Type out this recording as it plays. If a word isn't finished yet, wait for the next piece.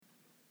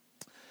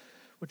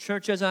Well,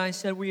 church, as I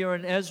said, we are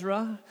in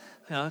Ezra.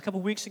 A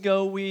couple weeks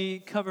ago,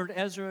 we covered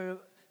Ezra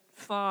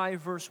 5,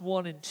 verse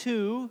 1 and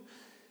 2.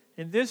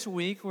 And this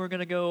week, we're going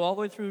to go all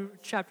the way through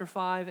chapter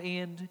 5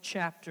 and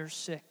chapter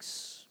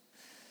 6.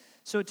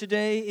 So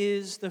today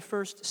is the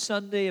first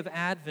Sunday of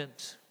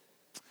Advent.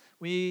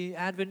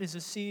 Advent is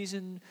a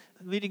season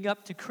leading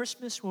up to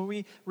Christmas where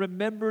we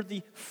remember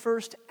the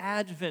first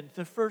Advent,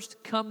 the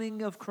first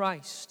coming of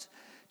Christ,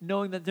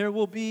 knowing that there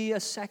will be a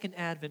second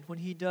Advent when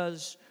He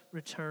does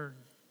return.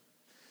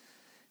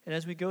 And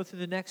as we go through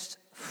the next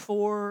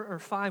 4 or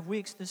 5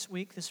 weeks this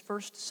week, this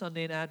first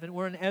Sunday in Advent,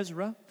 we're in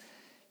Ezra.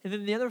 And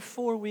then the other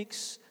 4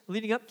 weeks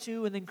leading up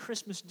to and then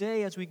Christmas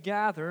Day as we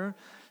gather,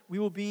 we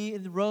will be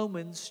in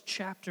Romans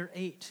chapter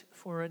 8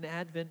 for an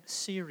Advent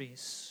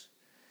series.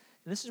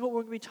 And this is what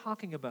we're going to be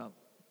talking about.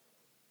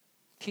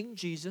 King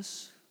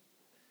Jesus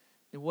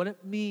and what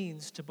it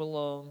means to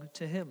belong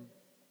to Him.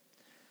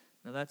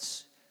 Now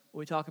that's what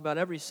we talk about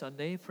every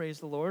Sunday, praise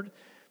the Lord.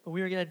 But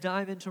we are going to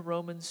dive into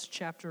Romans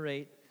chapter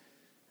 8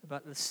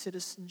 about the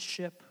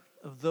citizenship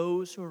of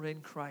those who are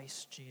in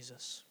Christ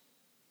Jesus.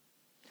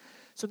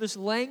 So this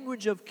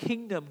language of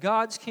kingdom,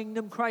 God's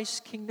kingdom, Christ's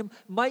kingdom,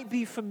 might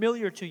be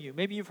familiar to you.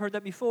 Maybe you've heard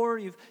that before.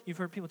 You've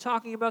heard people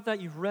talking about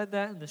that. You've read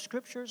that in the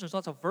Scriptures. There's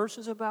lots of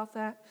verses about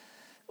that.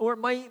 Or it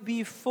might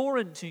be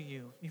foreign to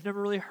you. You've never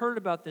really heard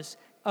about this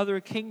other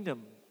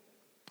kingdom.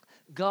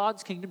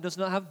 God's kingdom does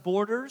not have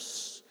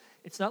borders.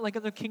 It's not like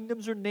other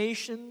kingdoms or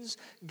nations.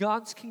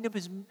 God's kingdom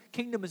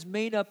is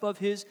made up of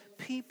His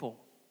people.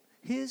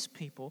 His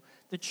people,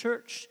 the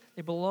church,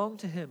 they belong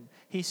to Him.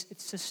 It's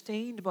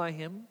sustained by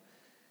Him.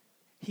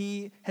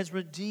 He has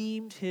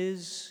redeemed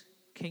His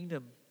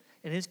kingdom,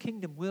 and His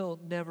kingdom will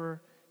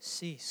never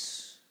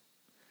cease.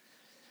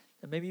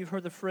 And maybe you've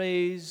heard the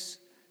phrase,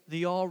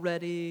 the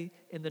already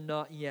and the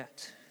not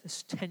yet,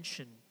 this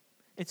tension.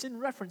 It's in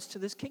reference to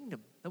this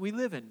kingdom that we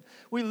live in.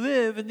 We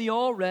live in the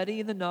already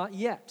and the not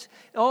yet.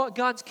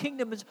 God's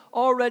kingdom has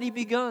already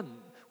begun.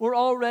 We're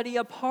already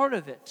a part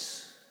of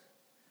it.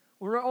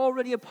 We're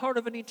already a part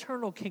of an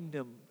eternal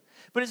kingdom.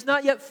 But it's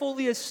not yet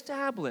fully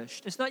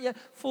established. It's not yet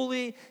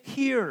fully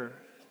here.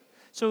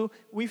 So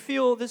we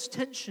feel this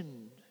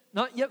tension,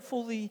 not yet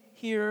fully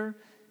here,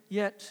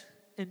 yet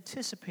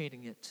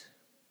anticipating it.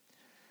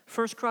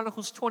 1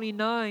 Chronicles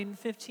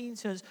 29:15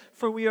 says,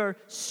 "For we are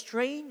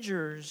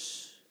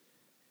strangers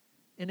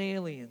and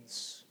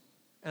aliens,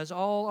 as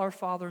all our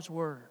fathers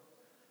were.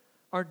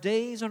 Our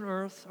days on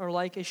earth are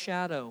like a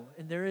shadow,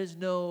 and there is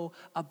no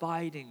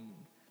abiding."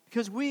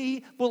 Because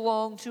we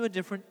belong to a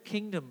different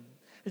kingdom.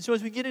 And so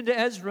as we get into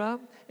Ezra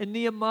and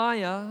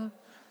Nehemiah,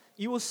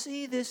 you will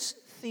see this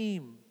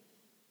theme.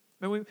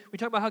 Remember we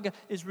talk about how God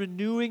is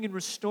renewing and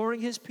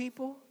restoring His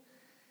people?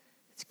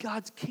 It's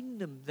God's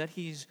kingdom that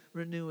He's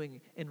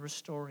renewing and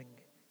restoring.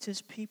 It's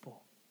His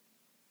people.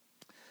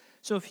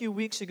 So a few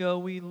weeks ago,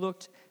 we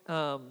looked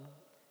at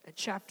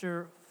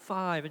chapter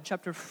 5 and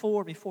chapter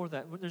 4 before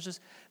that. There's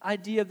this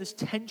idea of this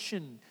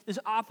tension, this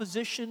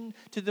opposition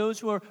to those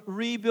who are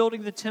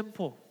rebuilding the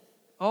temple.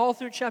 All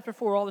through chapter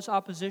 4, all this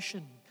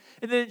opposition.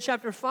 And then in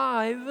chapter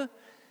 5,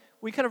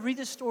 we kind of read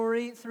the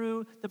story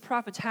through the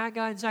prophets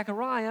Haggai and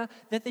Zechariah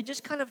that they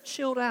just kind of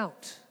chilled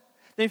out.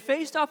 They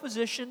faced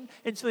opposition,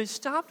 and so they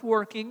stopped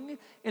working,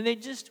 and they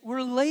just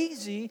were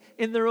lazy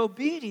in their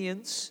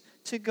obedience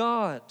to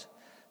God.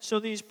 So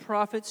these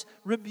prophets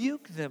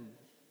rebuke them,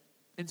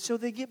 and so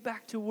they get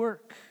back to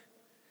work.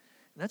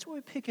 And that's where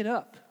we pick it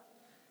up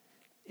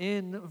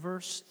in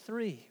verse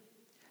 3.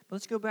 But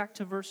let's go back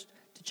to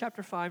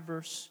chapter 5,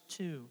 verse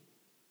 2.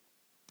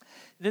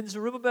 Then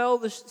Zerubbabel,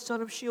 the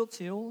son of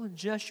Shealtiel, and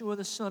Jeshua,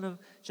 the son of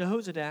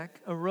Jehozadak,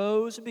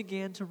 arose and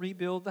began to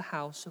rebuild the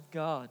house of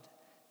God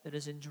that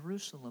is in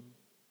Jerusalem.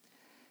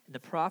 And the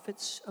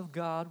prophets of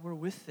God were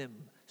with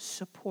them,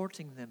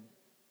 supporting them.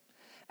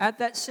 At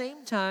that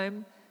same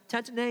time,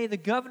 Tatanai, the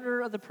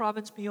governor of the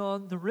province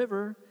beyond the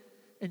river,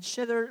 and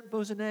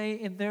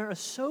Shethar-Bozenai and their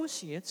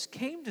associates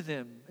came to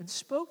them and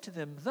spoke to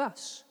them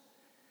thus: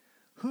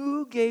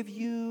 "Who gave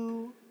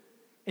you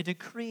a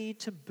decree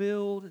to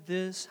build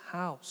this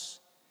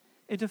house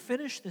and to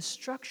finish this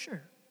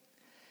structure?"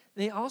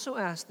 They also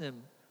asked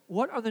them,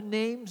 "What are the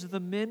names of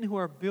the men who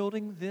are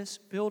building this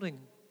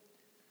building?"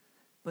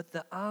 But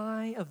the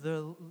eye of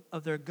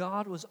their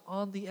God was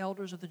on the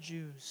elders of the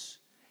Jews,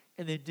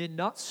 and they did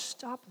not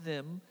stop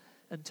them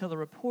until the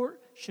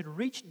report should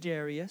reach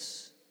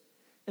Darius,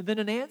 and then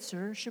an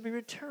answer should be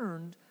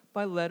returned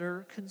by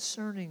letter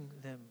concerning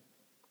them.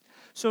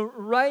 So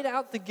right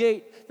out the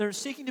gate, they're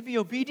seeking to be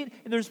obedient,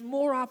 and there's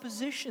more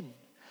opposition.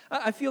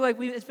 I feel like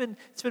it's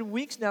been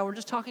weeks now. We're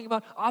just talking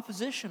about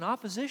opposition.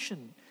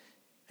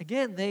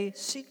 Again, they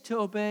seek to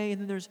obey, and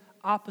then there's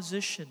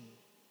opposition.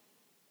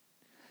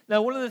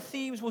 Now, one of the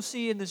themes we'll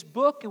see in this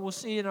book, and we'll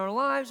see in our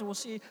lives, and we'll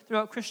see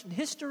throughout Christian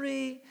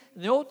history,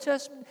 in the Old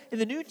Testament, in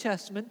the New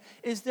Testament,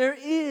 is there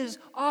is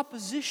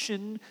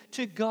opposition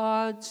to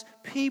God's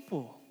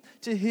people,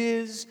 to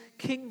His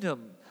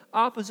kingdom.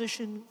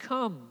 Opposition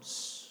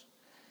comes.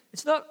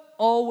 It's not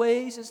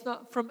always, it's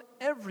not from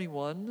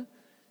everyone,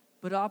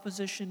 but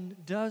opposition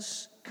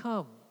does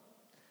come.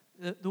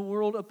 The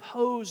world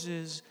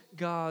opposes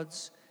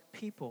God's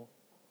people.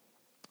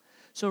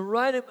 So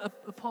right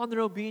upon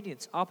their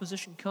obedience,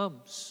 opposition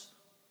comes.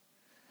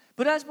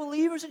 But as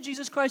believers in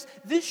Jesus Christ,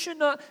 this should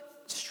not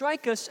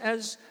strike us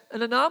as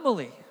an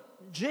anomaly.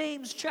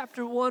 James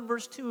chapter 1,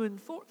 verse 2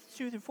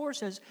 through 4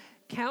 says,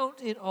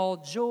 "Count it all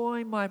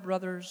joy, my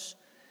brothers,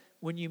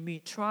 when you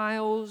meet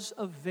trials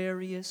of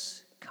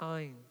various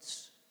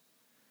kinds.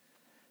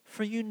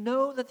 For you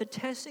know that the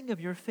testing of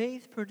your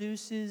faith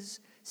produces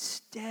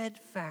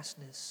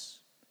steadfastness.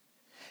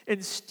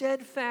 And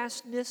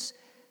steadfastness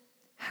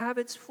have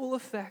its full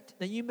effect,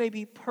 that you may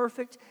be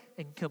perfect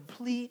and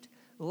complete,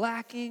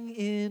 lacking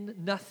in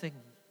nothing."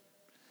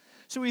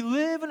 So we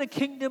live in a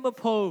kingdom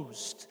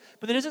opposed.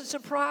 But that doesn't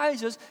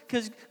surprise us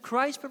because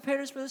Christ prepared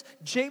us for this.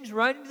 James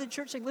writing to the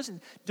church saying, listen,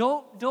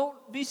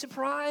 don't be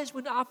surprised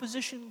when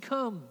opposition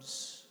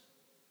comes.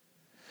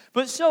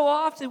 But so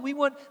often we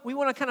want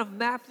to kind of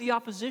map the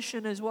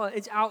opposition as well.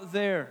 It's out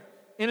there.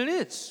 And it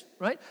is,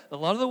 right? A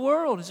lot of the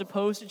world is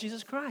opposed to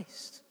Jesus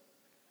Christ.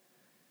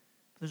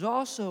 There's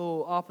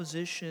also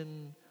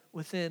opposition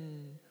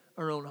within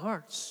our own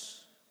hearts.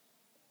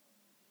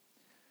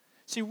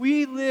 See,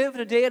 we live in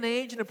a day and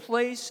age, in a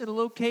place, in a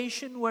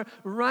location where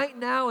right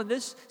now in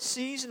this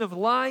season of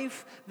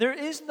life, there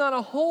is not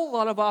a whole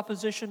lot of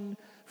opposition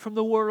from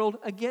the world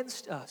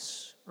against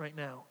us right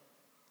now.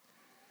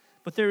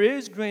 But there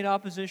is great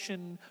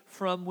opposition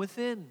from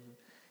within.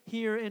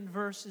 Here in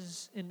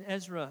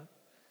Ezra,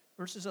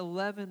 verses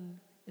 11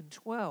 and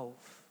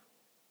 12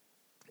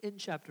 in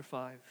chapter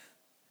 5.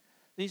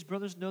 These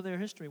brothers know their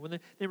history. When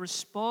they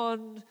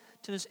respond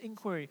to this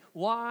inquiry,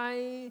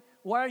 why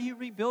are you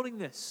rebuilding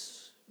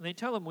this? And they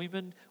tell them, we've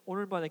been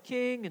ordered by the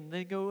king, and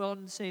they go on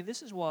and say,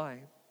 this is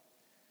why.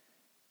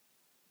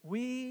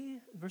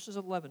 Verses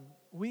 11,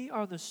 we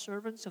are the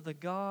servants of the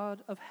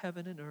God of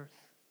heaven and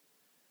earth.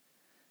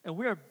 And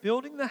we are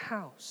building the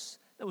house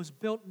that was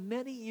built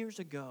many years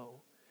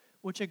ago,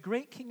 which a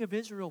great king of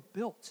Israel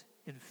built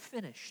and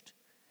finished.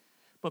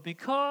 But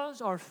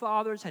because our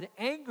fathers had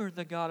angered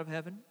the God of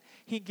heaven,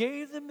 he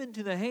gave them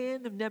into the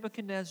hand of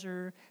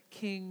Nebuchadnezzar,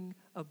 king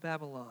of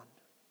Babylon,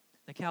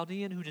 the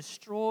Chaldean who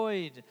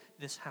destroyed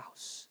this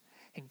house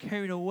and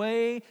carried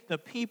away the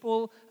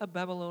people of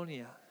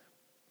Babylonia,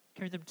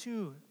 carried them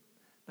to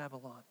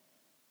Babylon.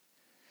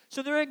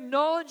 So they're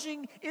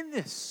acknowledging in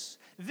this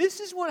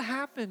is what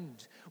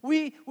happened.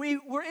 We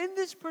were in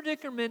this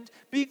predicament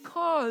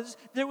because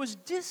there was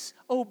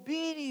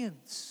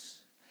disobedience.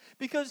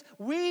 Because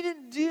we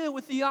didn't deal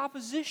with the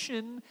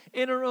opposition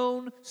in our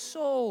own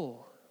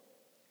soul.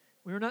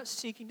 We were not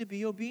seeking to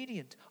be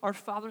obedient. Our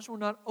fathers were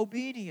not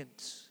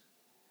obedient.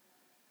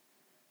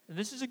 And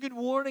this is a good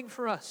warning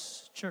for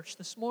us, church,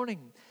 this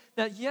morning.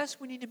 That yes,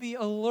 we need to be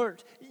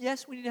alert.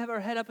 Yes, we need to have our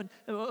head up and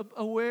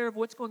aware of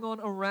what's going on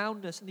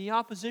around us and the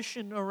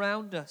opposition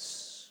around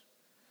us.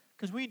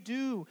 Because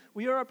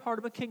we are a part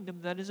of a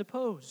kingdom that is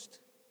opposed.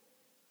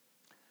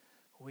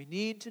 We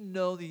need to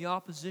know the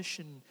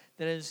opposition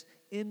that is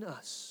in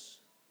us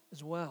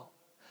as well.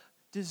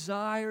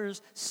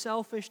 Desires,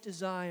 selfish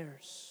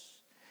desires.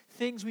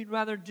 Things we'd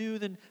rather do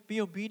than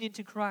be obedient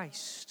to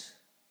Christ.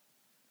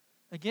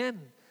 Again,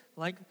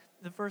 like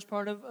the first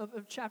part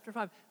of chapter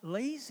 5,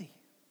 lazy.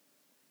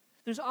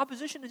 There's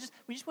opposition.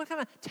 We just want to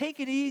kind of take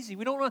it easy.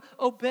 We don't want to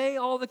obey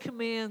all the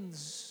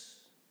commands.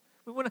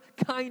 We want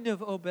to kind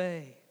of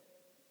obey.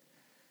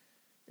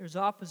 There's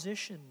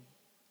opposition.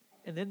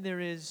 And then there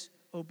is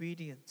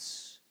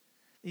obedience.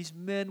 These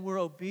men were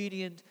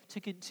obedient to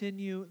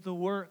continue the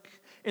work.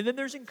 And then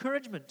there's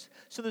encouragement.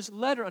 So this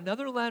letter,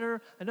 another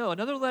letter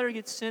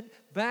gets sent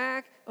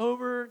back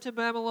over to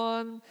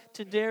Babylon,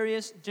 to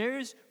Darius.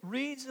 Darius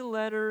reads the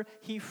letter.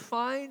 He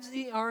finds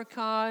the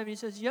archive. He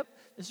says, yep,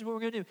 this is what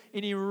we're going to do.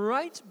 And he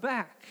writes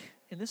back.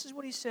 And this is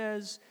what he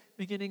says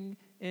beginning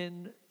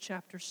in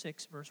chapter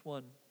 6, verse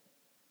 1.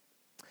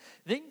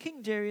 Then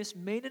King Darius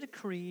made a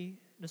decree,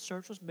 and a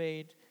search was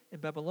made in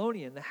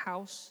Babylonia, in the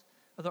house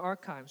of the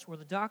archives, where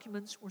the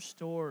documents were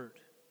stored.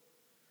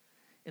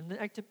 In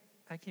I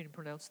can't even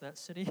pronounce that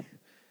city.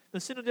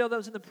 The citadel that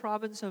was in the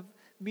province of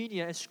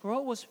Media, a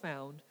scroll was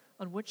found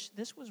on which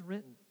this was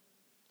written.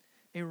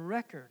 A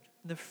record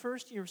in the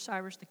first year of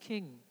Cyrus the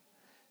king.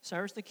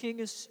 Cyrus the king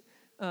has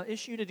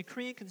issued a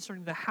decree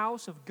concerning the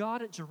house of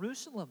God at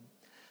Jerusalem.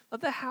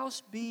 Let the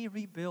house be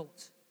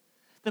rebuilt,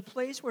 the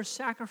place where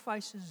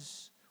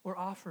sacrifices were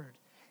offered,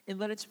 and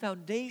let its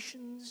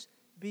foundations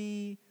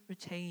be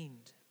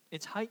retained.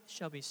 Its height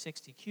shall be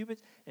 60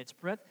 cubits, and its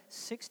breadth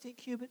 60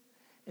 cubits,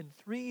 and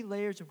 3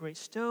 layers of great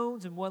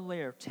stones, and 1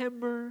 layer of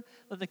timber.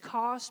 Let the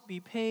cost be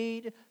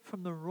paid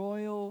from the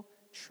royal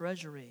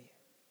treasury.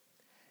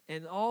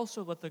 And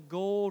also let the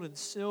gold and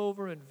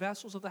silver and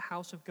vessels of the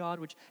house of God,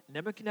 which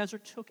Nebuchadnezzar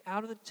took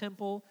out of the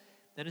temple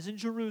that is in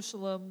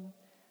Jerusalem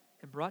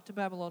and brought to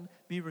Babylon,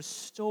 be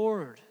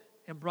restored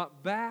and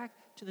brought back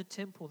to the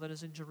temple that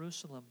is in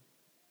Jerusalem,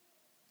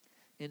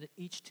 and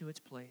each to its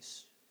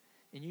place.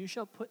 And you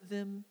shall put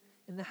them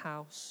in the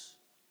house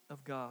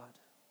of God.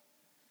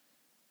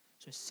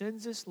 So he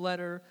sends this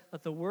letter,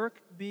 let the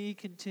work be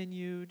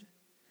continued.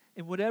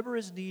 and whatever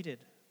is needed.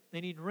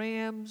 They need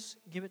rams,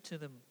 give it to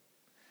them.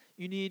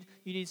 You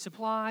need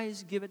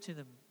supplies, give it to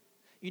them.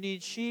 You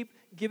need sheep,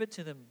 give it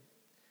to them.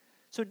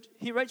 So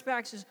he writes back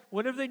and says,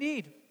 whatever they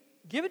need,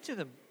 give it to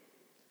them.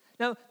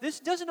 Now,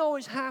 this doesn't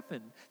always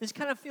happen. This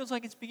kind of feels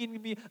like it's beginning to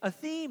be a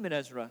theme in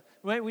Ezra,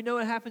 right? We know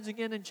it happens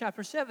again in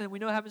chapter 7. We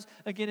know it happens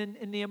again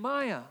in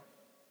Nehemiah.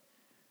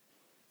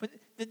 But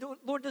the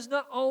Lord does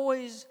not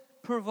always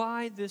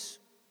provide this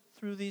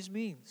through these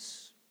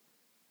means.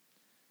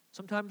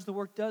 Sometimes the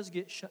work does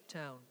get shut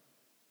down.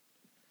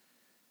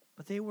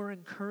 But they were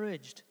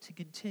encouraged to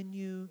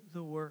continue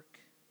the work.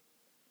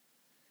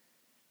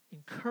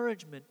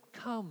 Encouragement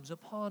comes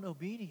upon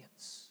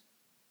obedience.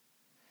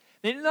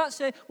 They did not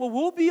say, well,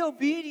 we'll be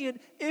obedient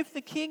if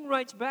the king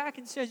writes back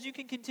and says you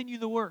can continue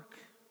the work.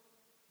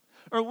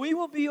 Or we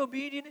will be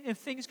obedient if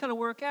things kind of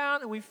work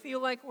out and we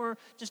feel like we're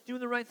just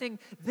doing the right thing.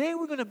 They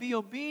were going to be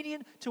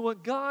obedient to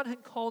what God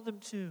had called them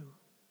to.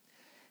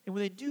 And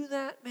when they do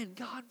that, man,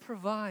 God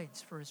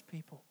provides for his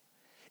people.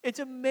 It's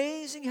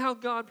amazing how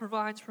God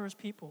provides for his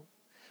people.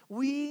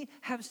 We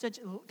have such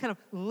kind of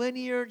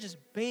linear, just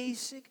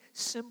basic,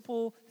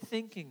 simple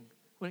thinking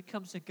when it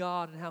comes to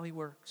God and how he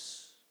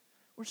works.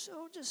 We're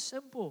so just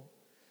simple.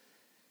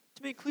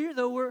 To be clear,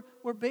 though,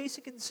 we're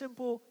basic and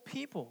simple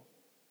people,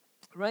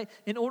 right?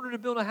 In order to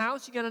build a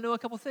house, you got to know a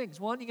couple things.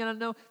 One, you got to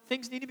know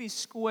things need to be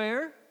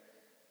square,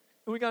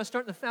 and we got to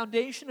start in the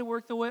foundation and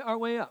work our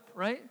way up,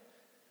 right?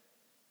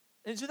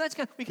 And so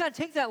we kind of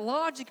take that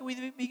logic and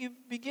we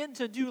begin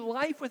to do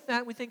life with that.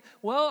 And we think,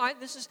 well,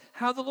 this is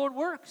how the Lord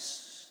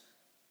works.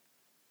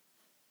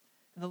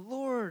 And the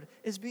Lord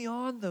is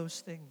beyond those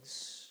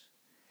things.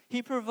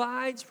 He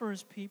provides for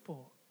his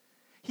people.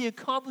 He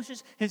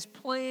accomplishes his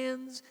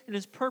plans and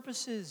his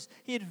purposes.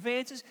 He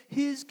advances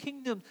his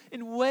kingdom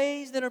in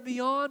ways that are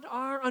beyond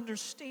our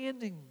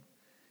understanding,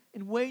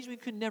 in ways we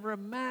could never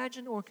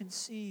imagine or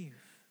conceive.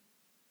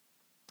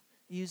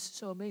 He is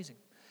so amazing.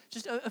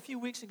 Just a few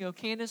weeks ago,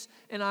 Candace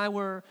and I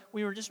were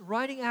just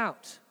writing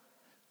out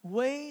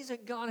ways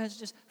that God has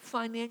just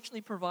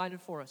financially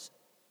provided for us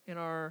in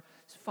our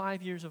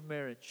 5 years of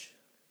marriage.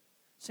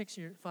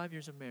 5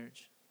 years of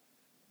marriage.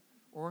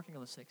 We're working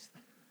on the 6th.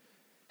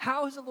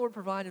 How has the Lord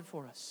provided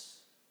for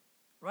us?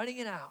 Writing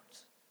it out.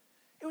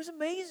 It was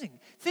amazing.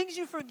 Things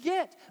you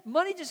forget.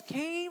 Money just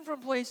came from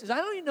places. I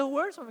don't even know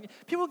where.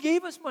 People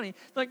gave us money.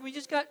 Like we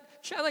just got,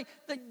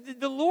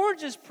 the Lord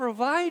just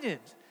provided.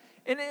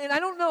 And I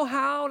don't know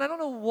how, and I don't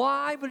know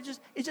why, but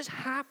it just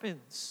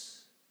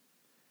happens.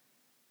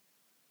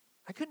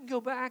 I couldn't go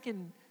back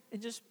and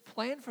just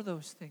plan for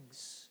those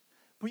things.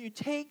 But you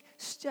take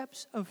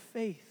steps of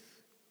faith.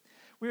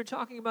 We were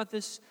talking about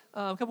this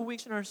a couple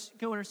weeks ago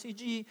in our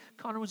CG.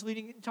 Connor was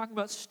talking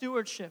about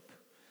stewardship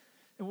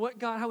and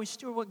how we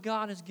steward what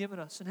God has given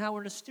us and how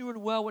we're to steward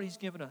well what he's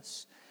given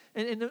us.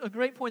 And a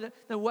great point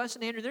that Wes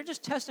and Andrew, they're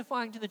just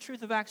testifying to the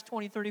truth of Acts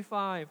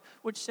 20:35,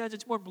 which says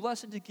it's more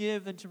blessed to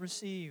give than to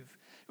receive.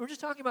 We're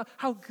just talking about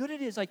how good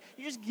it is. Like,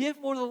 you just give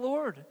more to the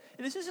Lord.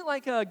 And this isn't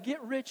like a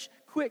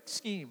get-rich-quick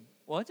scheme.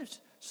 Well,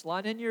 just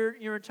slide in your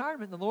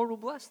retirement and the Lord will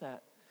bless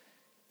that.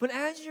 But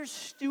as you're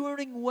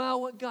stewarding well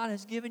what God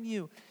has given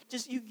you,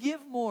 you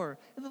give more.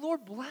 And the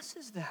Lord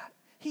blesses that.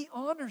 He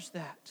honors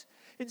that.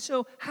 And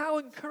so how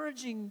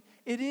encouraging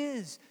it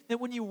is that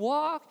when you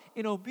walk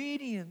in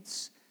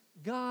obedience,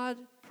 God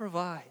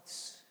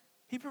provides.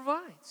 He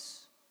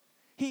provides.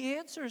 He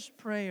answers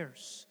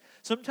prayers.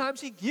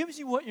 Sometimes he gives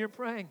you what you're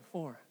praying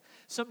for.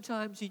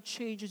 Sometimes he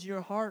changes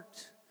your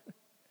heart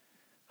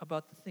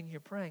about the thing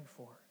you're praying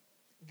for.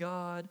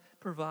 God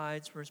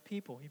provides for his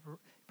people. He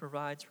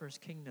provides for his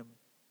kingdom.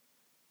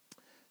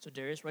 So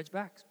Darius writes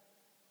back,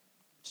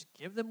 just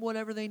give them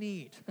whatever they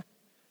need.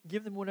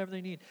 Give them whatever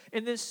they need.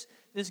 And this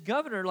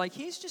governor,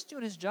 he's just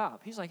doing his job.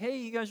 He's like, hey,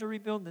 you guys are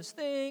rebuilding this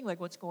thing.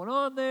 What's going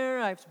on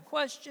there? I have some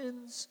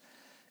questions.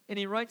 And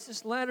he writes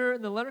this letter,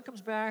 and the letter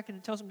comes back, and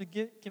it tells him to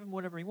give him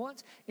whatever he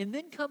wants. And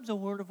then comes a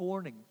word of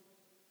warning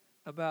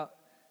about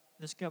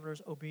this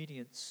governor's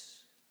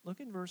obedience. Look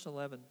in verse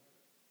 11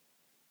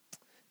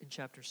 in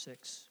chapter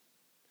 6.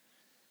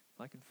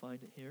 If I can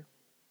find it here.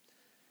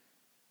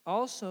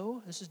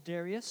 Also, this is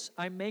Darius,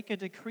 I make a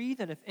decree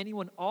that if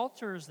anyone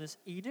alters this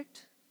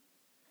edict,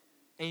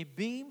 a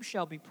beam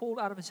shall be pulled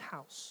out of his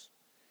house.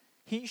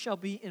 He shall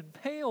be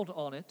impaled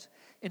on it,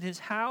 and his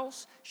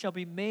house shall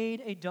be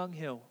made a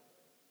dunghill.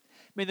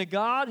 May the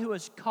God who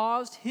has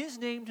caused his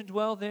name to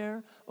dwell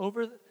there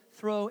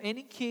overthrow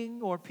any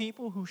king or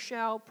people who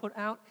shall put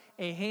out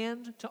a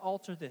hand to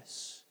alter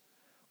this,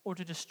 or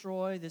to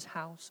destroy this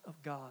house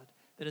of God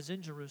that is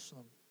in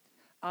Jerusalem.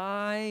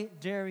 I,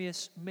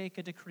 Darius, make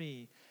a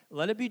decree.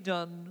 Let it be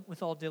done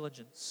with all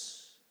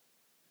diligence.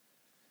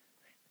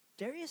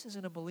 Darius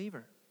isn't a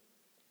believer.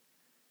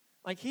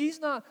 He's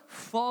not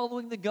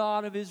following the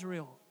God of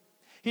Israel.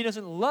 He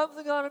doesn't love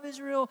the God of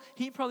Israel.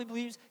 He probably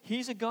believes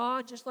he's a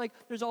God just like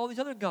there's all these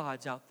other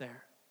gods out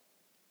there.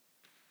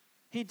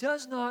 He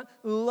does not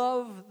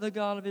love the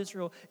God of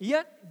Israel.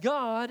 Yet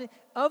God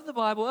of the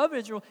Bible, of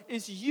Israel,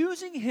 is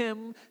using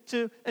him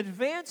to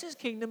advance his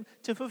kingdom,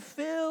 to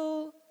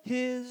fulfill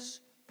his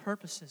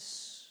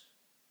purposes.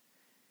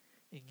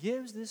 He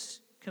gives this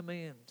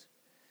command.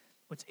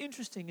 What's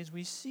interesting is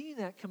we see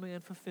that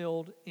command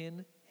fulfilled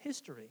in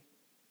history.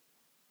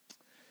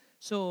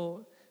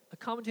 So a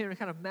commentator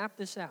kind of mapped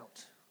this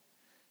out.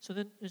 So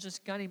then there's this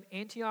guy named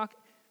Antioch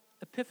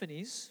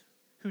Epiphanes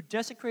who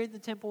desecrated the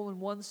temple in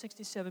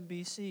 167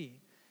 BC.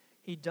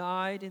 He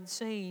died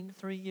insane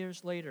 3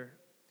 years later.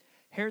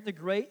 Herod the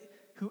Great,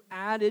 who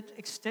added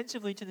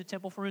extensively to the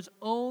temple for his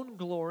own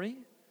glory,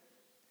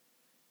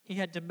 he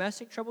had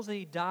domestic troubles and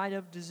he died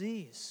of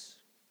disease.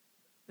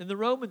 Then the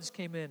Romans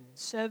came in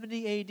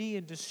 70 AD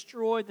and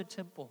destroyed the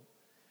temple,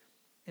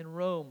 and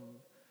Rome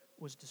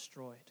was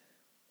destroyed.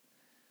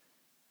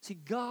 See,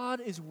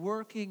 God is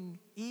working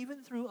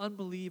even through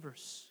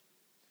unbelievers,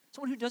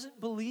 someone who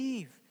doesn't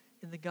believe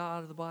in the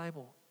God of the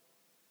Bible.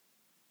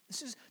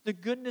 This is the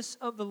goodness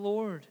of the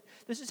Lord.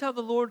 This is how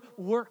the Lord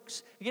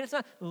works. Again, it's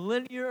not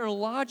linear or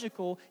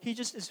logical. He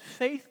just is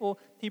faithful.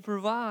 He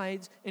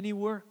provides and He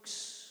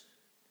works.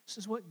 This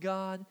is what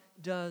God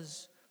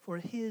does for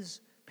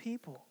His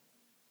people.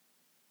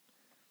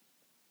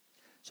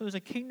 So there's a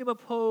kingdom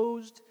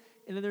opposed,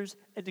 and then there's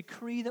a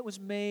decree that was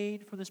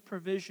made for this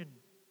provision.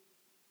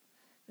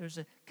 There's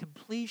a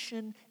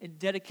completion and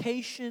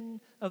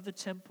dedication of the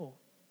temple.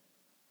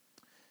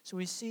 So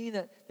we see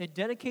that they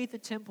dedicate the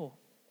temple.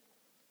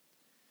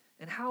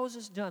 And how is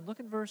this done? Look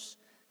in verse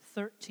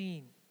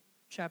 13,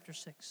 chapter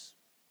 6.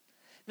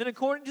 Then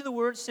according to the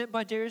word sent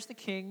by Darius the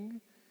king,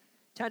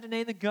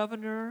 Tatanai the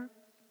governor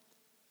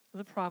of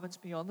the province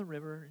beyond the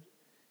river,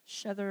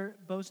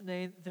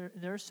 Shethar-bozenai and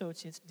their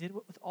associates did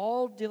with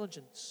all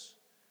diligence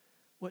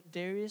what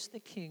Darius the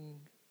king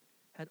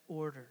had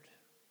ordered.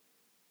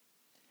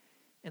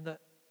 And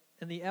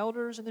the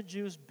elders and the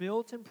Jews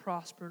built and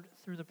prospered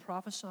through the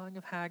prophesying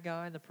of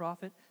Haggai and the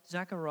prophet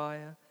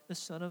Zechariah, the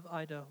son of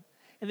Iddo.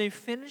 And they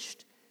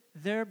finished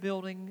their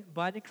building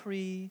by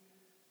decree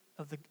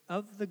of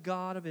the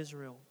God of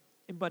Israel,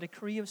 and by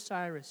decree of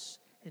Cyrus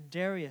and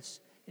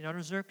Darius and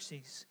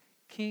Artaxerxes,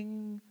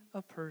 king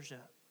of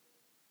Persia.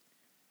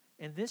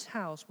 And this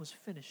house was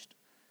finished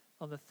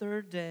on the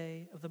 3rd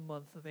day of the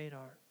month of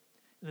Adar,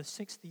 in the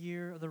 6th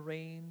year of the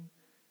reign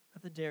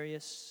of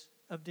Darius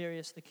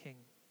the king.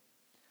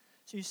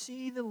 So you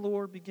see the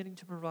Lord beginning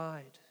to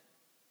provide.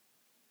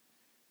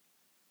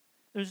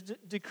 There's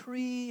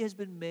decree has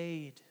been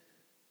made.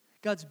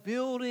 God's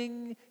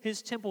building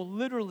His temple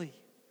literally,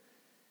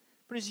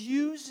 but He's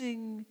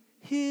using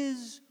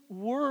His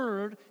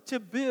word to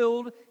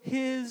build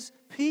His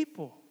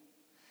people.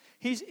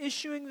 He's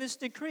issuing this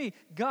decree.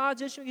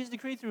 God's issuing His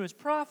decree through His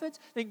prophets.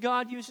 Then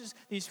God uses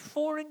these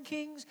foreign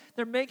kings.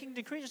 They're making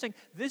decrees. They're saying,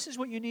 this is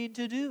what you need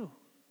to do.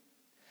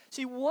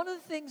 See, one of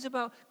the things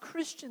about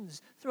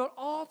Christians throughout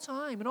all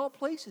time and all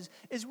places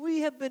is we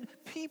have been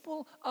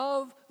people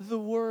of the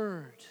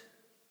Word.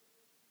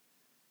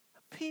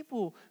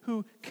 People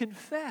who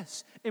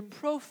confess and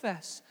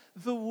profess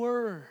the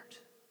Word.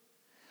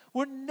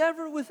 We're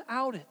never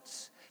without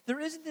it. There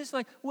isn't this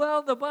like,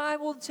 well, the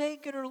Bible,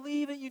 take it or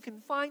leave it. You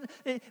can find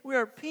it. We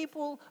are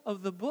people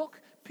of the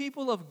book,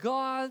 people of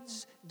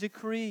God's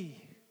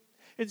decree.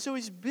 And so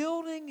He's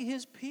building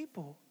His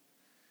people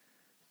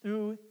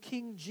through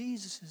King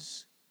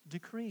Jesus'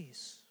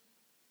 decrees.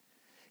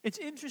 It's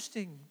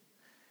interesting.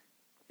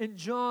 In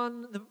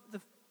John,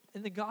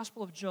 in the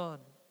Gospel of John,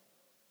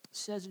 it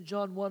says in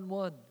John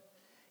 1:1,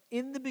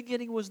 in the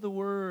beginning was the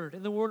Word,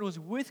 and the Word was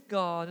with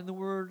God, and the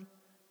Word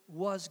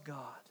was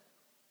God.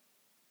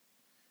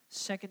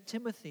 2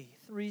 Timothy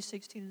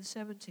 3:16 and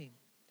 17.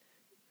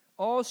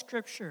 All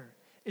Scripture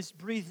is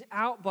breathed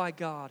out by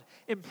God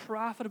and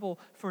profitable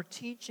for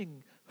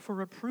teaching, for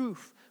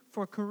reproof,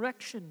 for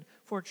correction,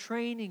 for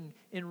training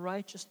in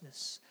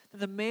righteousness, that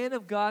the man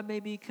of God may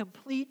be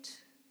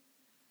complete,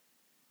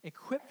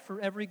 equipped for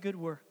every good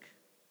work.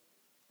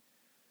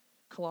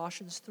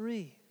 Colossians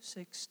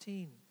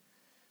 3:16.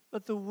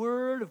 Let the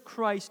word of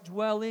Christ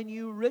dwell in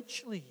you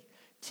richly,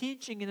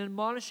 teaching and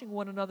admonishing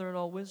one another in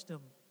all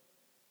wisdom.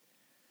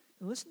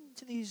 And listen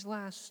to these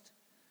last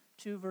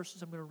 2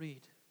 verses I'm going to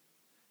read,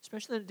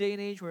 especially in a day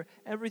and age where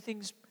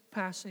everything's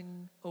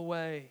passing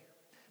away.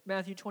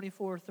 Matthew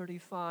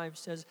 24:35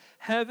 says,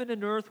 heaven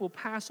and earth will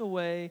pass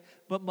away,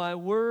 but my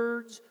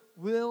words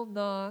will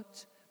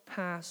not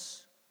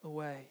pass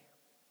away.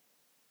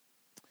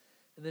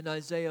 And then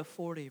Isaiah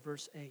 40,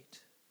 verse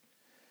 8.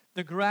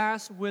 The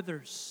grass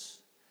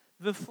withers,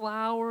 the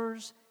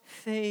flowers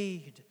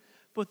fade,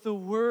 but the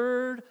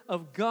word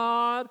of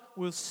God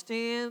will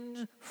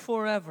stand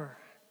forever.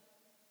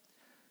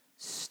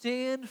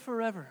 Stand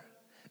forever.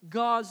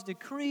 God's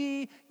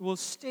decree will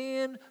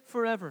stand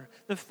forever.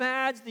 The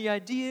fads, the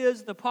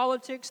ideas, the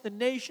politics, the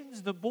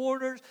nations, the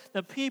borders,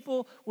 the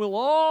people will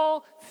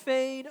all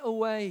fade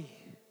away.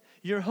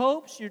 Your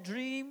hopes, your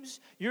dreams,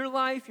 your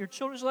life, your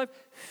children's life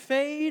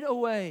fade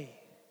away.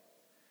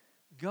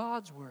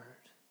 God's word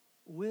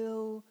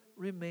will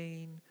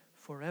remain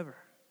forever.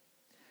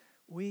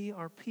 We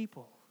are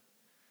people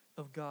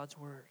of God's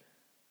word.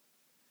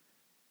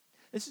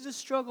 This is a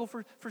struggle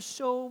for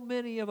so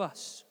many of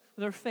us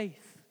with our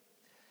faith.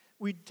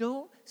 We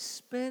don't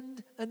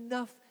spend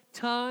enough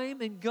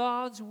time in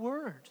God's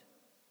Word.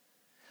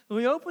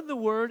 We open the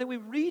Word and we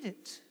read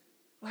it.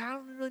 Well, I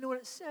don't really know what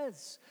it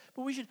says,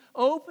 but we should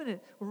open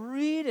it,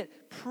 read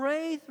it,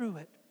 pray through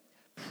it.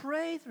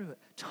 Pray through it.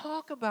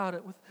 Talk about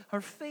it with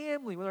our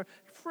family, with our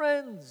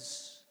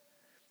friends.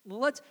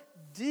 Let's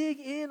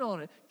dig in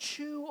on it,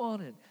 chew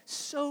on it,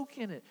 soak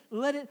in it.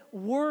 Let it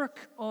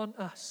work on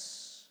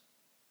us.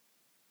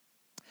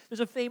 There's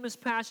a famous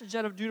passage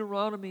out of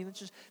Deuteronomy that's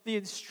just the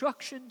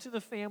instruction to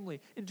the family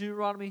in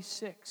Deuteronomy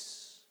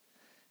 6.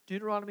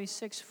 Deuteronomy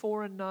 6,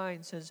 4 and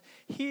 9 says,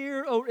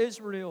 "Hear, O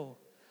Israel,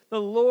 the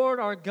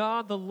Lord our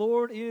God, the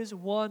Lord is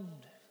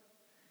one.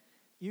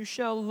 You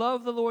shall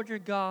love the Lord your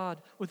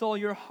God with all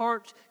your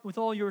heart, with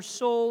all your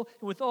soul,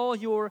 and with all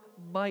your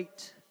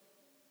might.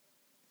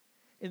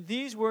 And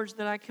these words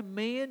that I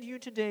command you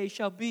today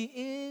shall be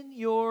in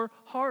your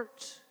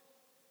heart.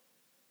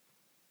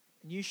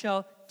 And you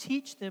shall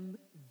teach them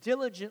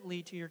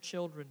diligently to your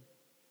children.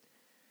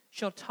 You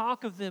shall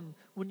talk of them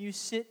when you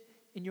sit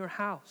in your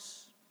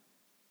house,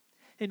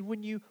 and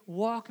when you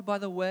walk by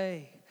the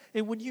way,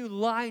 and when you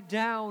lie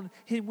down,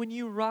 and when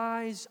you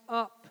rise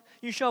up.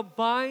 You shall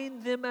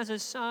bind them as a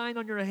sign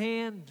on your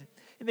hand,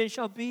 and they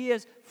shall be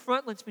as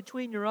frontlets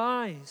between your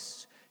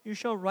eyes. You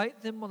shall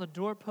write them on the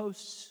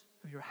doorposts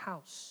of your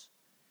house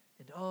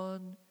and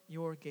on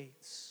your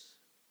gates."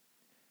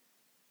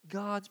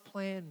 God's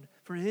plan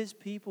for His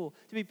people,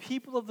 to be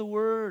people of the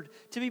Word,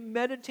 to be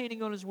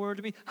meditating on His Word,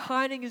 to be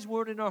hiding His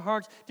Word in our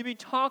hearts, to be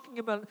talking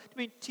about it, to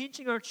be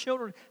teaching our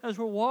children as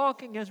we're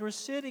walking, as we're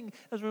sitting,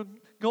 as we're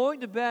going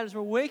to bed, as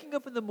we're waking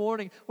up in the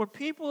morning. We're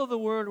people of the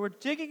Word. We're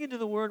digging into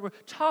the Word. We're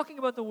talking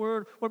about the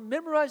Word. We're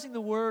memorizing the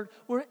Word.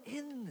 We're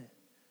in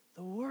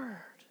the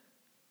Word.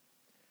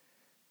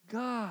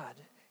 God,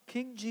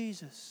 King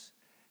Jesus,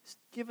 has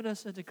given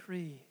us a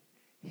decree,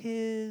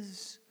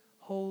 His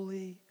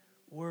holy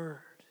Word.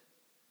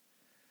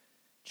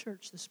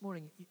 Church, this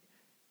morning,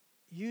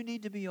 you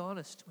need to be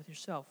honest with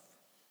yourself.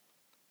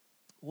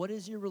 What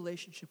is your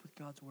relationship with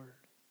God's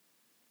Word?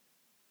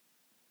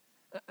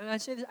 And I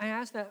say this, I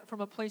ask that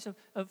from a place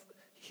of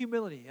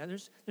humility.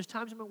 There's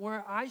times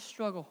where I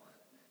struggle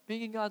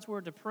being in God's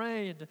Word, to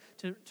pray and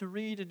to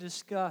read and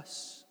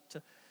discuss,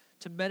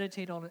 to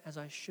meditate on it as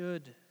I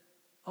should,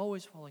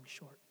 always falling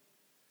short.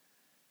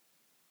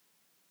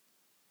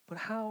 But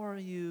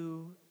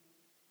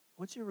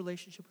what's your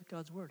relationship with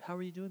God's Word? How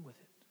are you doing with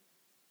it?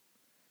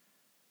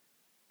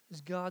 As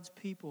God's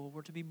people,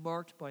 we're to be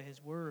marked by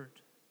His Word.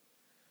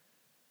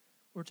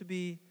 We're to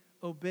be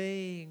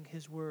obeying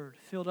His Word,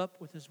 filled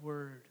up with His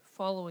Word,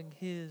 following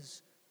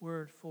His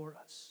Word for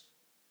us.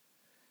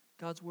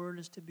 God's Word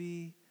is to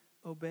be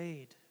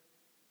obeyed.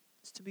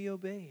 It's to be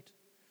obeyed.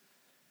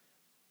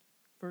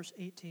 Verse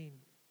 18.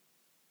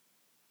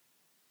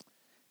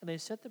 And they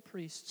set the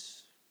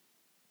priests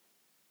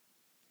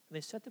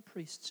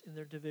in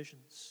their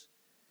divisions,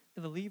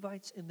 and the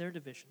Levites in their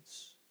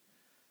divisions,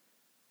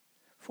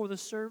 for the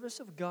service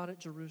of God at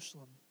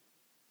Jerusalem,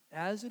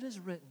 as it is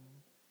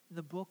written in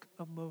the book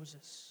of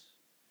Moses.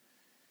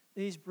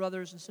 These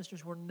brothers and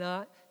sisters were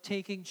not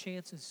taking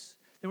chances.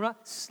 They were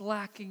not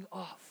slacking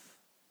off.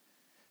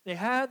 They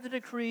had the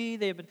decree.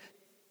 They had been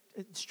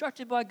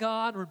instructed by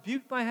God,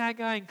 rebuked by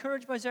Haggai,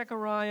 encouraged by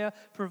Zechariah,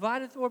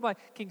 provided for by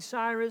King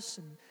Cyrus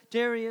and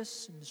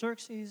Darius and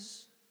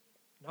Xerxes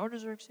and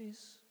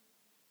Artaxerxes.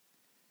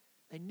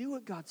 They knew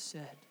what God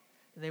said,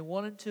 and they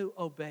wanted to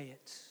obey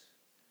it.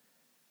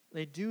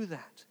 They do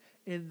that,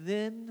 and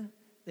then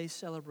they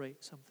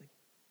celebrate something.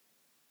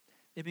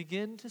 They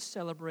begin to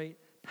celebrate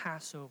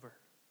Passover,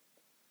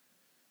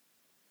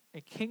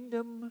 a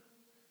kingdom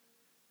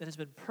that has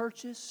been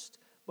purchased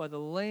by the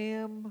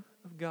Lamb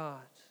of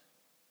God.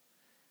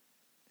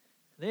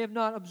 They have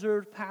not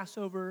observed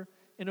Passover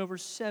in over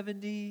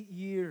 70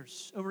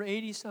 years, over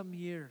 80-some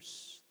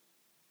years,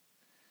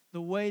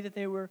 the way that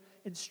they were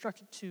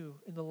instructed to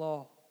in the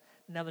law.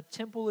 Now the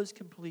temple is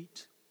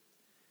complete.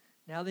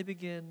 Now they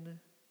begin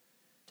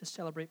to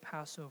celebrate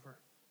Passover.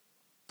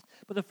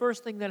 But the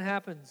first thing that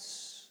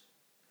happens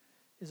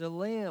is a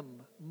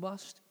lamb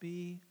must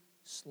be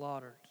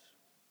slaughtered,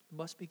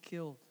 must be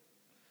killed.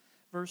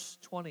 Verse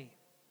 20.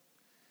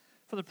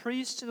 For the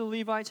priests and the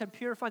Levites had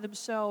purified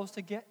themselves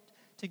to get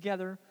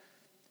together.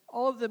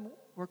 All of them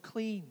were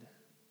clean.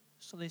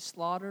 So they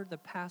slaughtered the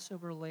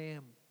Passover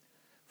lamb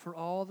for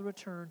all the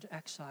returned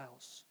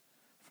exiles,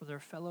 for their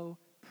fellow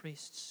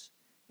priests,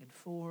 and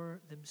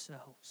for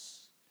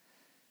themselves.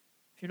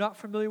 If you're not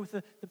familiar with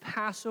the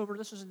Passover,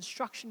 this was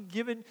instruction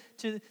given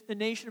to the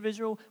nation of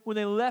Israel when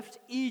they left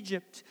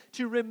Egypt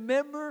to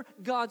remember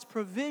God's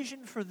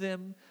provision for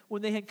them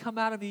when they had come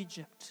out of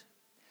Egypt.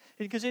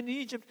 Because in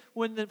Egypt,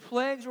 when the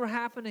plagues were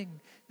happening,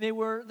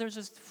 there's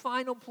this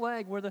final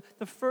plague where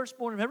the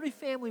firstborn of every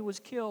family was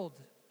killed,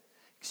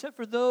 except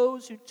for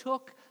those who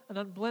took an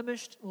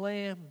unblemished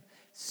lamb,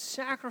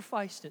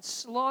 sacrificed it,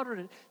 slaughtered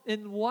it,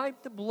 and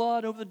wiped the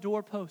blood over the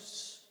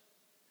doorposts.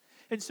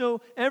 And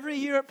so every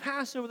year at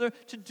Passover, they're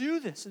to do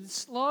this and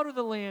slaughter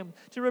the lamb,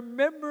 to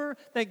remember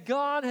that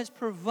God has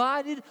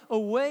provided a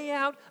way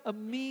out, a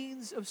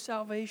means of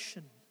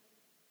salvation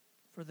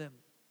for them.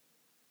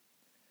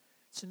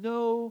 It's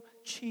no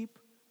cheap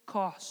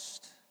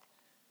cost,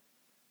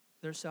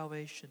 their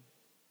salvation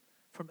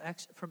from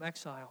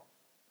exile.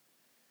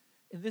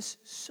 And this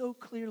so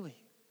clearly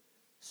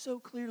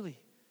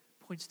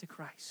points to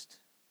Christ.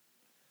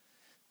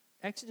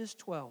 Exodus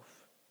 12.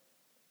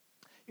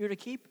 You're to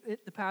keep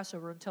the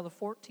Passover until the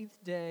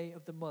 14th day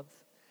of the month.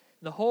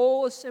 The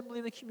whole assembly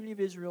of the community of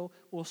Israel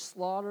will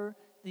slaughter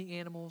the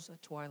animals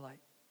at twilight.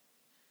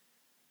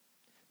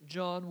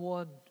 John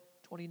 1,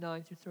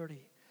 29 through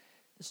 30.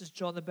 This is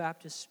John the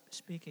Baptist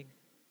speaking.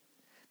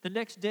 The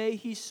next day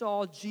he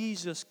saw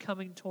Jesus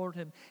coming toward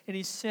him, and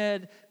he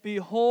said,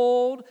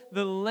 "Behold,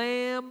 the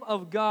Lamb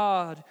of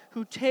God,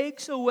 who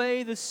takes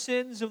away the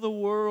sins of the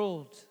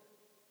world."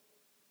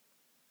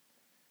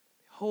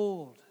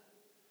 Behold,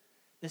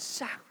 the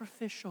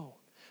sacrificial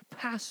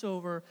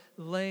Passover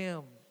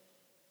lamb.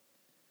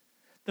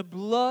 The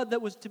blood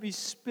that was to be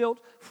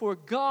spilt for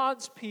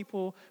God's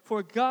people,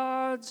 for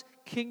God's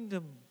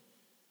kingdom,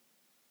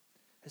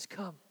 has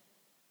come.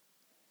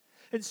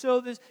 And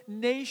so this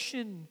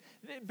nation,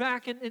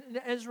 back in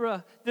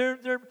Ezra,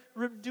 they're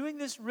doing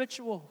this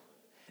ritual.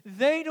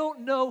 They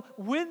don't know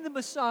when the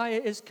Messiah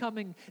is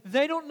coming.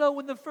 They don't know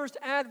when the first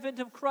advent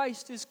of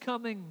Christ is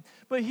coming.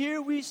 But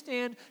here we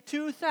stand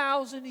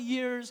 2,000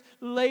 years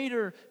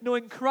later,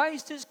 knowing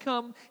Christ has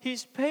come.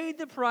 He's paid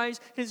the price.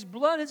 His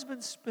blood has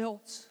been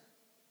spilt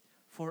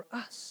for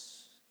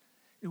us.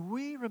 And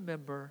we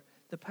remember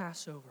the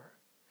Passover.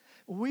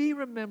 We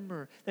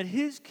remember that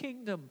His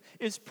kingdom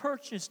is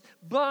purchased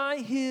by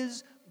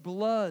His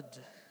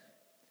blood.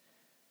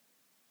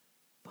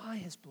 By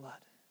His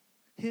blood.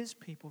 His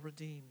people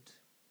redeemed.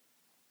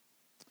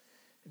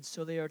 And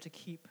so they are to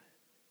keep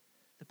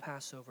the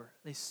Passover.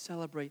 They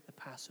celebrate the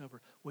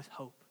Passover with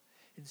hope.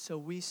 And so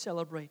we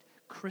celebrate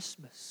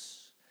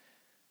Christmas,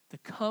 the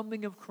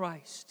coming of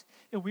Christ.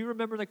 And we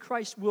remember that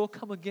Christ will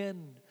come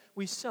again.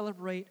 We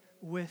celebrate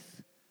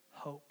with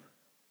hope.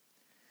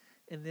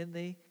 And then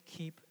they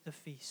keep the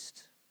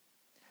feast.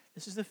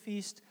 This is the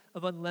feast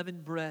of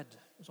unleavened bread.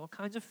 There's all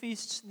kinds of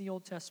feasts in the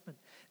Old Testament.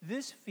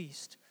 This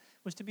feast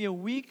was to be a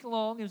week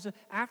long. It was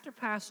after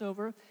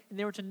Passover, and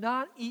they were to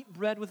not eat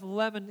bread with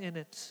leaven in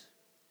it.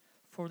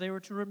 For they were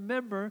to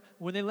remember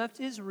when they left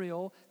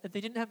Israel that they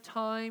didn't have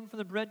time for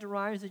the bread to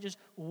rise. They just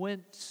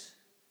went.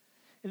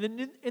 In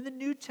the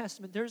New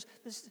Testament, there's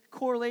this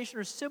correlation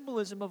or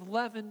symbolism of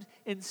leaven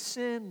and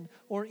sin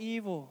or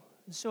evil.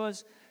 And so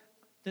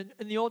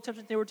in the Old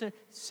Testament, they were to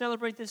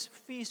celebrate this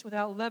feast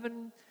without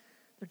leaven.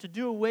 They're to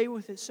do away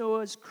with it. So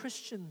as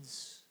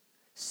Christians,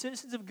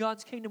 citizens of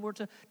God's kingdom, we're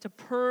to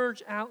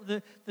purge out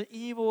the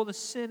evil, the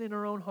sin in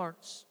our own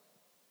hearts.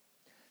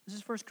 This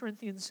is 1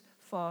 Corinthians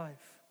 5.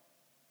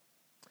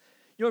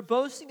 Your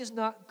boasting is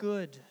not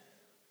good.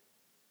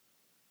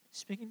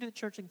 Speaking to the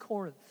church in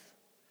Corinth,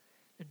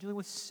 they're dealing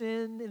with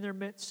sin in their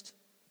midst,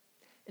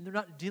 and they're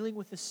not dealing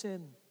with the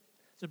sin.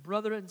 There's a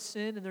brother in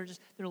sin, and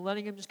they're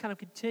letting him just kind of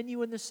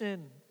continue in the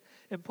sin.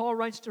 And Paul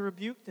writes to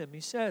rebuke them. He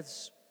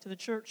says to the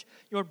church,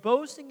 your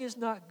boasting is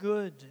not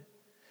good.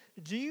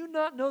 Do you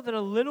not know that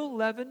a little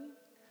leaven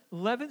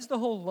leavens the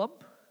whole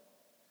lump?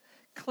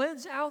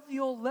 Cleanse out the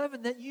old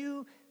leaven that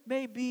you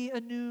may be a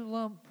new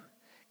lump.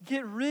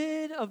 Get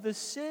rid of the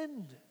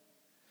sin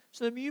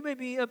so that you may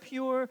be a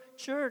pure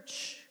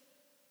church.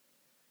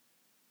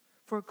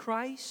 For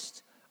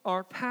Christ,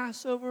 our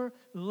Passover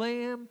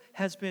lamb,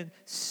 has been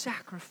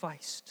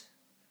sacrificed.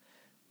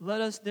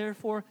 Let us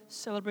therefore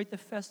celebrate the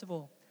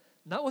festival,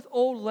 not with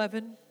old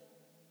leaven,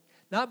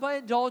 not by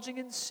indulging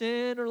in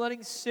sin or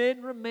letting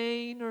sin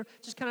remain or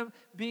just kind of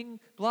being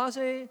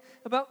blasé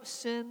about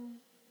sin,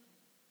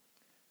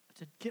 but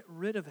to get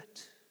rid of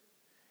it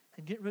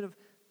and get rid of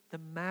the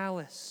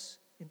malice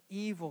and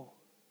evil.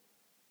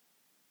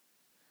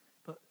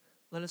 But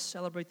let us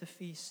celebrate the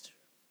feast.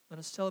 Let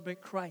us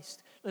celebrate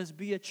Christ. Let us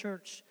be a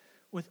church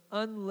with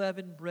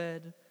unleavened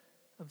bread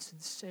of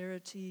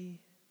sincerity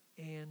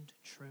and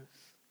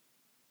truth.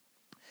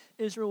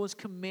 Israel was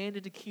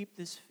commanded to keep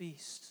this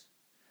feast.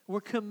 We're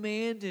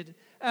commanded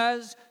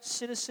as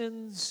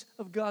citizens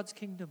of God's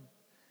kingdom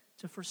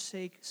to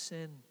forsake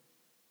sin.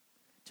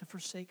 To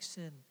forsake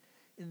sin.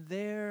 And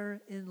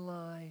therein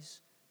lies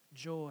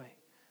joy.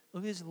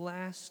 Look at this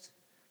last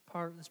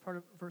part, this part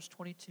of verse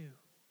 22.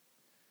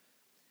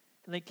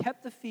 And they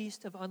kept the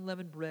feast of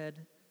unleavened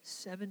bread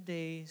 7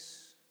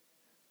 days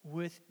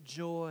with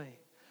joy.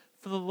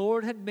 For the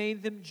Lord had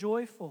made them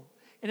joyful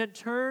and had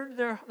turned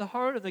the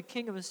heart of the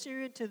king of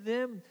Assyria to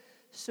them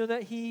so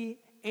that he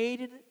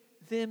aided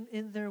them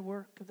in their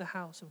work of the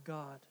house of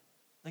God,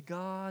 the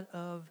God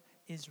of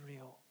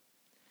Israel.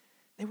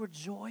 They were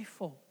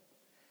joyful.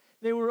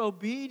 They were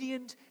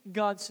obedient.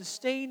 God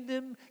sustained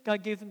them.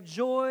 God gave them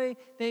joy.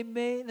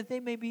 That they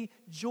may be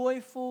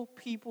joyful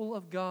people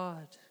of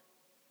God.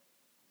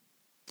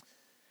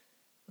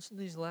 Listen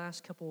to these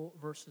last couple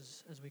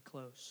verses as we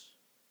close.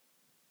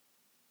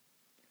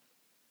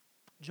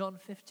 John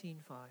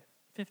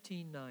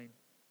 15:9.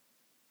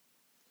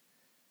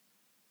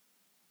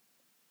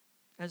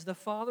 As the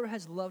Father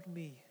has loved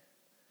me,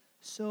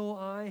 so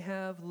I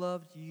have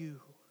loved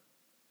you.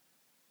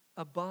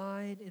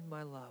 Abide in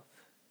my love.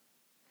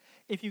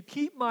 If you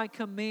keep my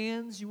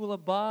commands, you will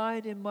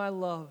abide in my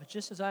love,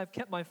 just as I have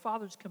kept my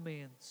Father's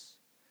commands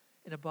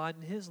and abide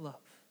in his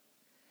love.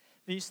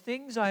 These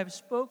things I have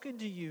spoken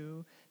to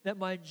you, that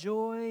my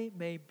joy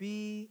may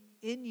be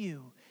in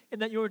you,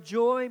 and that your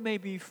joy may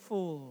be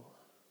full.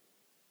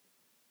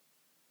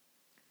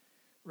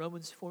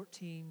 Romans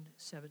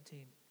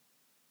 14:17.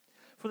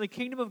 For the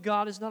kingdom of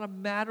God is not a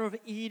matter of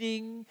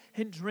eating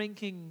and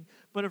drinking,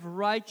 but of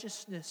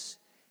righteousness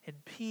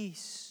and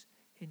peace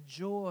and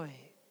joy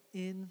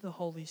in the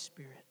Holy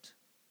Spirit.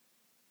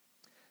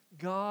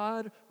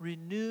 God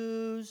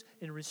renews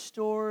and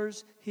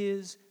restores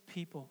his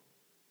people.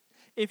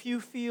 If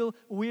you feel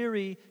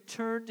weary,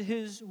 turn to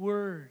his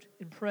word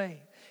and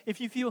pray.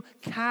 If you feel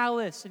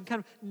callous and kind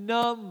of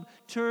numb,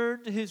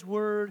 turn to his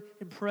word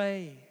and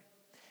pray.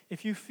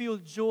 If you feel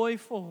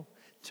joyful,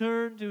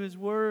 turn to his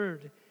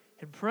word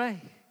and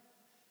pray.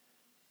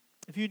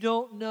 If you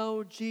don't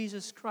know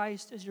Jesus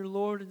Christ as your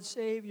Lord and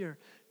Savior,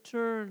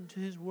 turn to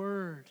his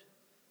word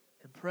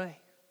and pray.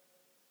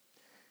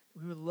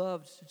 We would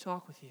love to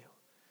talk with you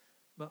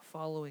about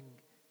following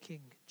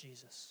King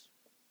Jesus.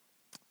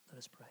 Let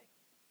us pray.